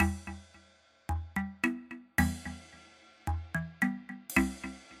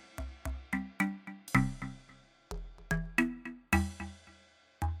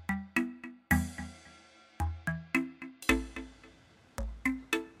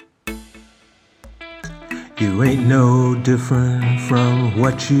You ain't no different from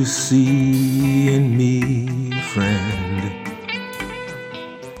what you see in me, friend.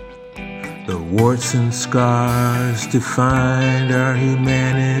 The warts and scars defined our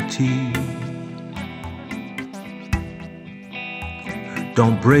humanity.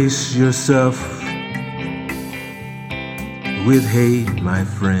 Don't brace yourself with hate, my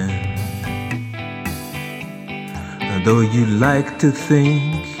friend. Though you like to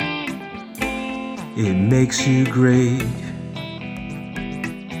think it makes you great,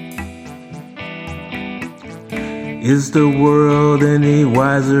 is the world any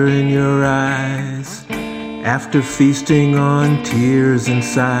wiser in your eyes after feasting on tears and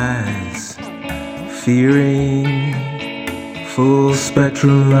sighs, fearing full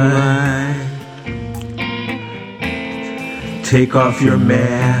spectrum light? Take off your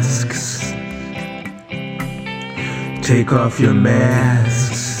masks. Take off your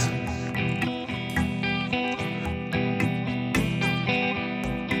masks.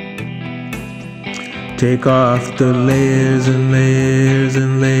 Take off the layers and layers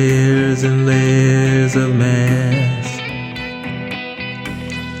and layers and layers of masks.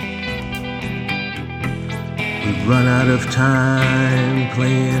 We've run out of time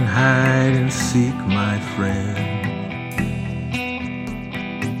playing hide and seek, my friend.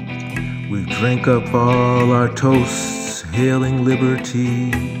 We've drank up all our toasts hailing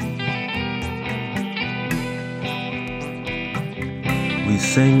liberty. We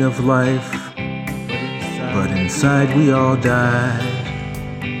sing of life, but inside we all died.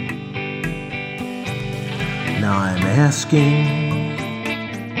 Now I'm asking,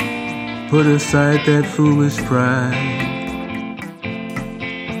 put aside that foolish pride.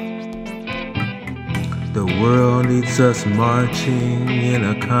 The world needs us marching in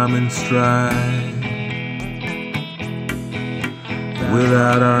a common stride.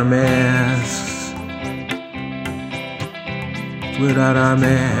 Without our masks, without our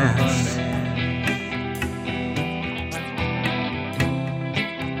masks.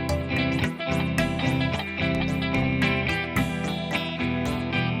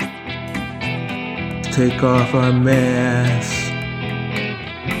 Take off our masks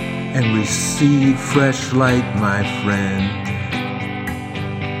and receive fresh light, my friend.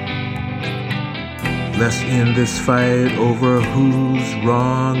 Let's end this fight over who's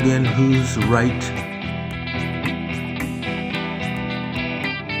wrong and who's right.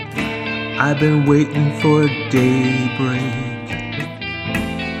 I've been waiting for daybreak.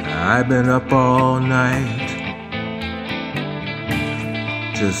 I've been up all night,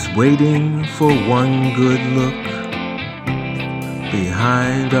 just waiting for one good look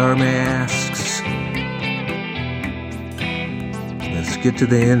behind our masks. Let's get to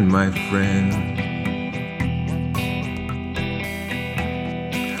the end, my friend.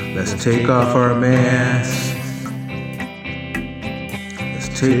 Let's take off our masks. Let's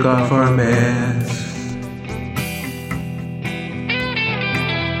take off our masks.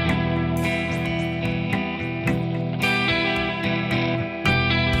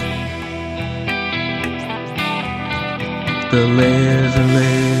 The layers and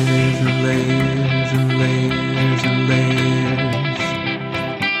layers and layers and layers and layers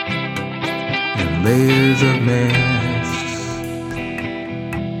and layers of masks.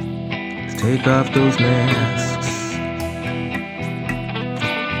 Take off those masks.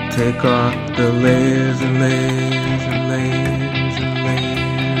 Take off the layers and layers and layers and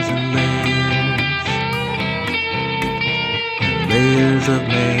layers and layers and layers of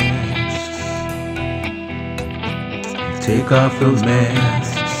masks. Take off those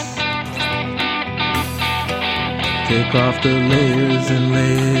masks. Take off the layers and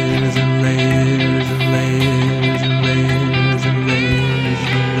layers and layers and layers and layers and layers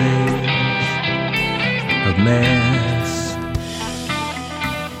and layers of masks.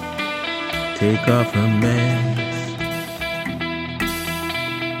 Take off her mask.